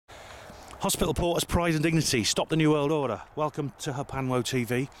Hospital Porters, Pride and Dignity, Stop the New World Order. Welcome to Hapanwo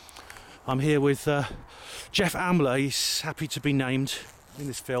TV. I'm here with Jeff Ambler. He's happy to be named in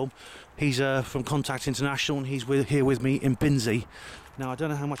this film. He's from Contact International and he's here with me in Binsey. Now I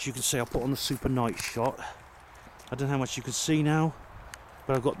don't know how much you can see. I'll put on the super night shot. I don't know how much you can see now,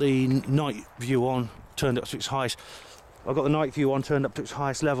 but I've got the night view on, turned up to its highest. I've got the night view on, turned up to its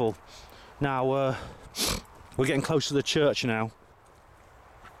highest level. Now we're getting close to the church now.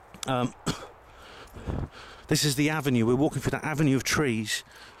 This is the avenue. We're walking through that avenue of trees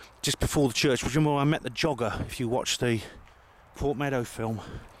just before the church. Remember, I met the jogger if you watch the Port Meadow film.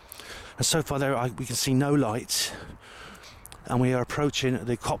 And so far there we can see no lights, and we are approaching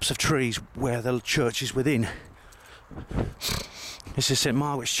the copse of trees where the church is within. This is St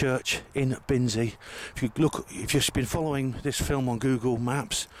Margaret's Church in Binsey. If you've been following this film on Google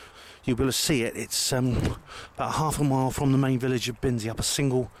Maps, you'll be able to see it. It's about half a mile from the main village of Binsey, up a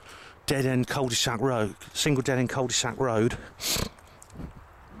single dead-end cul-de-sac road.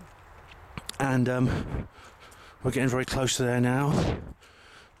 And we're getting very close to there now.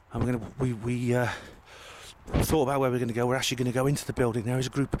 And we thought about where we're going to go. We're actually going to go into the building.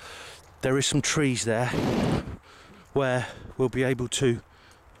 There is some trees there where we'll be able to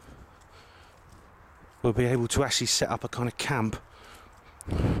actually set up a kind of camp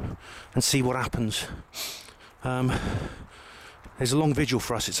and see what happens. There's a long vigil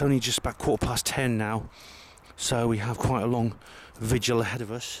for us. It's only just about 10:15 now, so we have quite a long vigil ahead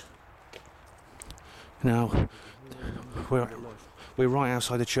of us. Now we're right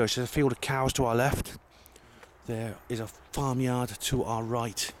outside the church. There's a field of cows to our left. There is a farmyard to our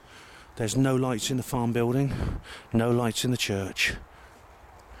right. There's no lights in the farm building, no lights in the church.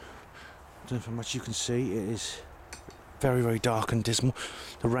 I don't know how much you can see. It is very, very dark and dismal.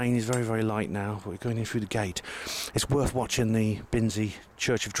 The rain is very, very light now, but we're going in through the gate. It's worth watching the Binsey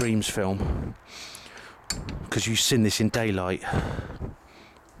Church of Dreams film, because you've seen this in daylight.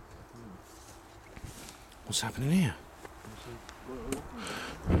 What's happening here?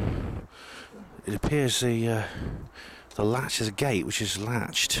 It appears the latch is a gate which is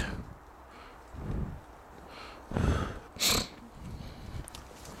latched.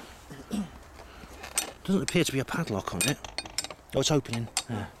 Doesn't appear to be a padlock on it. Oh, it's opening.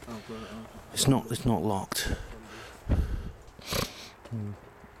 Yeah. It's not locked. It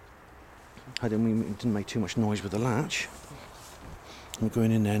didn't make too much noise with the latch. We're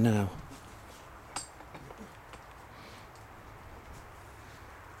going in there now.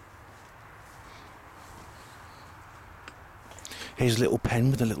 Here's a little pen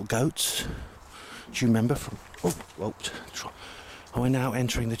with the little goats. Do you remember from? We're now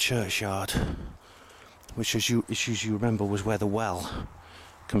entering the churchyard, which, as you remember, was where the well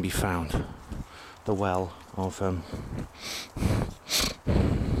can be found. The well of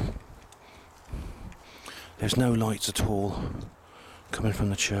there's no lights at all coming from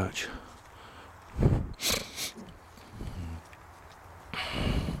the church.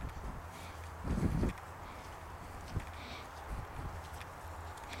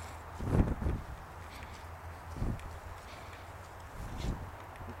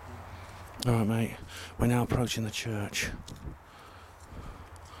 Alright, mate, we're now approaching the church.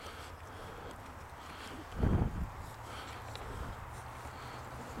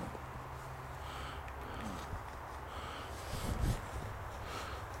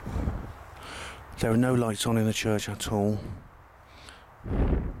 There are no lights on in the church at all.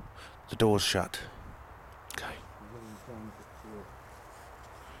 The door's shut. Okay.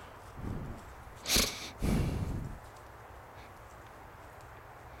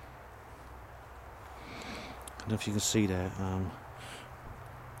 I don't know if you can see there,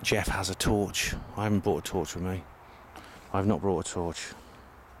 Jeff has a torch. I haven't brought a torch with me. I've not brought a torch.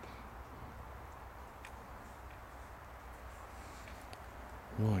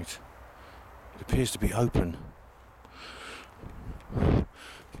 Right. It appears to be open. Oh,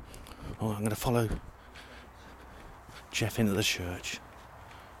 I'm going to follow Jeff into the church.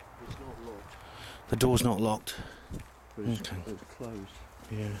 It's not locked. The door's not locked. But it's closed.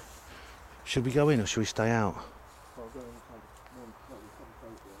 Yeah. Should we go in or should we stay out? I'll go and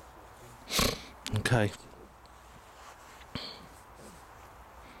Okay.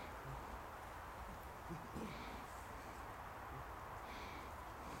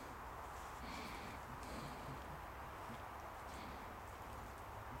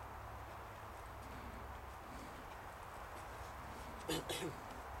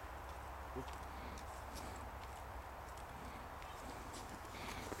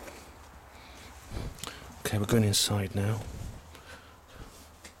 Okay, we're going inside now.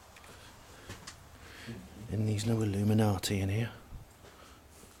 And there's no Illuminati in here.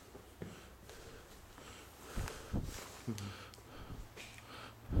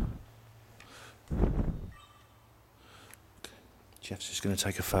 Jeff's just going to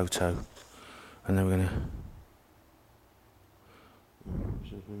take a photo, and then we're going to.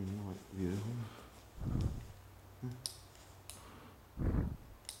 It's a very night view.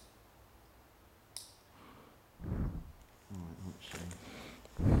 Right, let's see.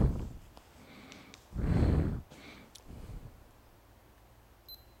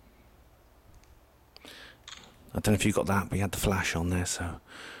 I don't know if you got that, but you had the flash on there, so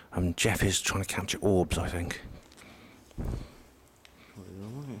Jeff is trying to capture orbs, I think.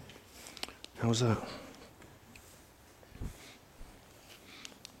 How was that?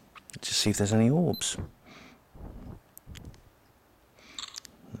 Just see if there's any orbs.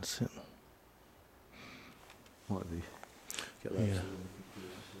 That's it. Might be. Get that. Yeah.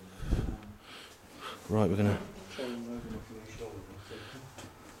 Right, we're gonna.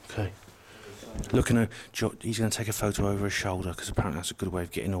 Okay. Looking at, he's going to take a photo over his shoulder because apparently that's a good way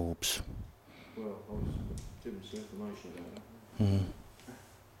of getting orbs. Well, I was giving some information about that.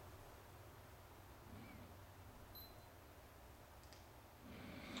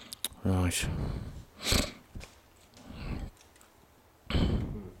 Right.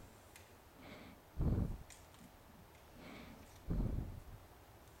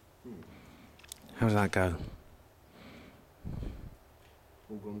 How does that go?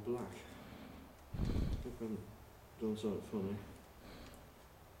 All gone black. I've done something funny.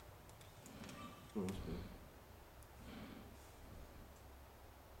 Oh, that's good.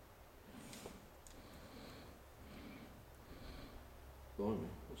 Blimey,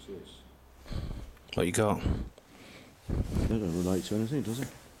 what's this? What you got? That don't relate to anything, does it?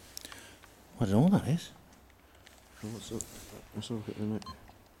 I don't know what that is. Oh, what's up? Let's have a look at the neck.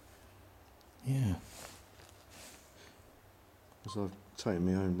 Yeah. Because I've taken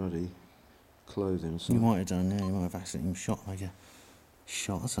my own bloody clothing and You stuff. might have done, yeah, you might have accidentally shot like a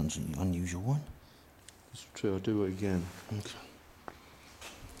shot. That's an unusual one. It's true, I'll do it again. Okay.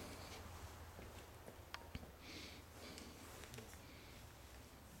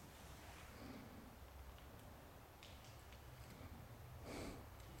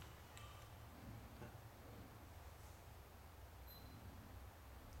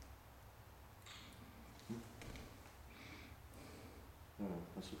 Oh,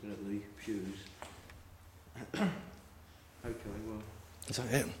 that's looking at the pews. Okay, well, Is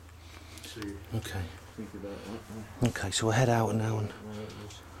that it? let's see. Okay. Think about that. Okay, so we'll head out now and. So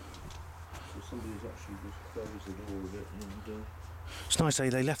somebody's actually just closed the door a bit and. It's nice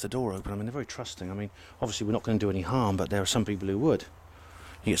they left the door open. I mean, they're very trusting. I mean, obviously we're not going to do any harm, but there are some people who would.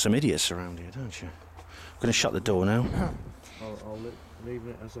 You get some idiots around here, don't you? I'm going to shut the door now. I'll leave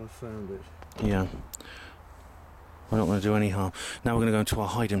it as I found it. Yeah. We're not going to do any harm. Now we're going to go into our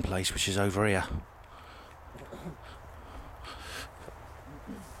hiding place, which is over here.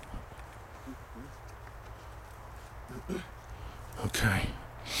 Okay.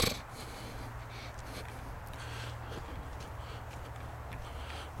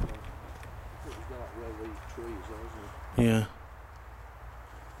 Where the trees are, isn't it? Yeah.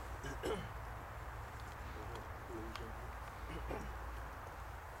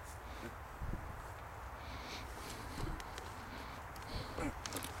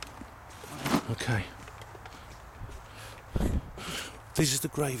 Okay. This is the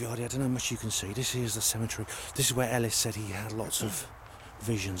graveyard. I don't know how much you can see. This is the cemetery. This is where Ellis said he had lots of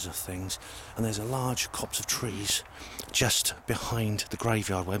visions of things. And there's a large copse of trees just behind the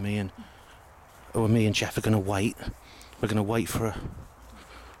graveyard where me and Jeff are going to wait. We're going to wait for a...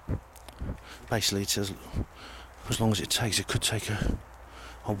 Basically, it's as long as it takes. It could take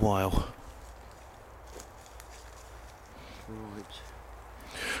a while. Right.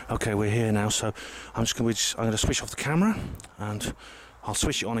 Okay, we're here now, so I'm going to switch off the camera and I'll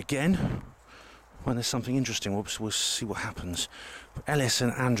switch it on again when there's something interesting. We'll see what happens. Ellis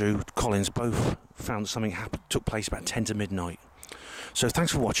and Andrew Collins both found something took place about 10 to midnight. So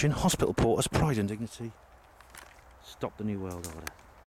thanks for watching. Hospital Porters, Pride and Dignity. Stop the New World Order.